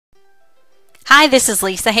Hi, this is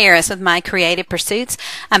Lisa Harris with My Creative Pursuits.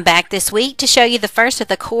 I'm back this week to show you the first of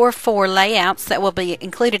the Core 4 layouts that will be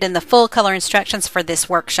included in the full color instructions for this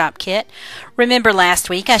workshop kit. Remember last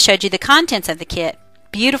week I showed you the contents of the kit.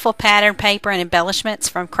 Beautiful pattern paper and embellishments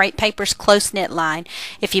from Crate Paper's Close Knit line.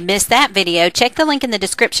 If you missed that video, check the link in the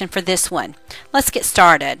description for this one. Let's get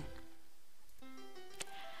started.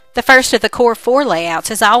 The first of the Core 4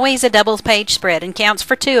 layouts is always a double-page spread and counts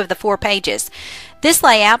for 2 of the 4 pages. This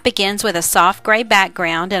layout begins with a soft gray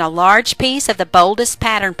background and a large piece of the boldest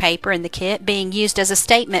pattern paper in the kit being used as a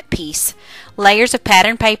statement piece. Layers of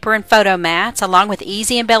pattern paper and photo mats, along with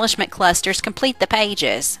easy embellishment clusters, complete the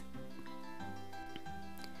pages.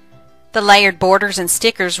 The layered borders and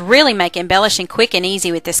stickers really make embellishing quick and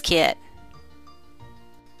easy with this kit.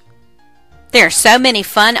 There are so many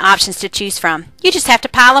fun options to choose from. You just have to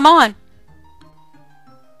pile them on.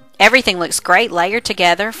 Everything looks great layered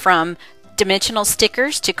together, from dimensional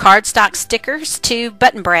stickers to cardstock stickers to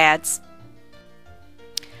button brads.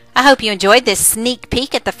 I hope you enjoyed this sneak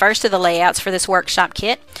peek at the first of the layouts for this workshop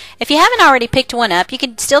kit. If you haven't already picked one up, you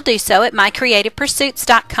can still do so at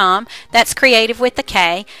mycreativepursuits.com. That's creative with a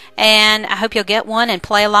K, and I hope you'll get one and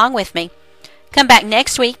play along with me. Come back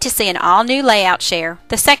next week to see an all-new layout share,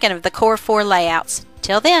 the second of the Core 4 layouts.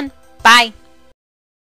 Till then, bye!